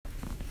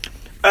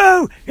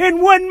Oh,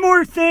 and one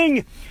more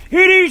thing.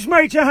 It is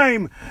my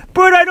time,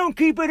 but I don't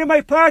keep it in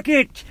my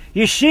pocket.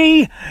 You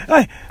see,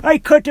 I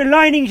cut the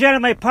linings out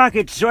of my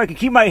pockets so I can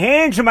keep my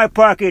hands in my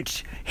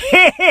pockets.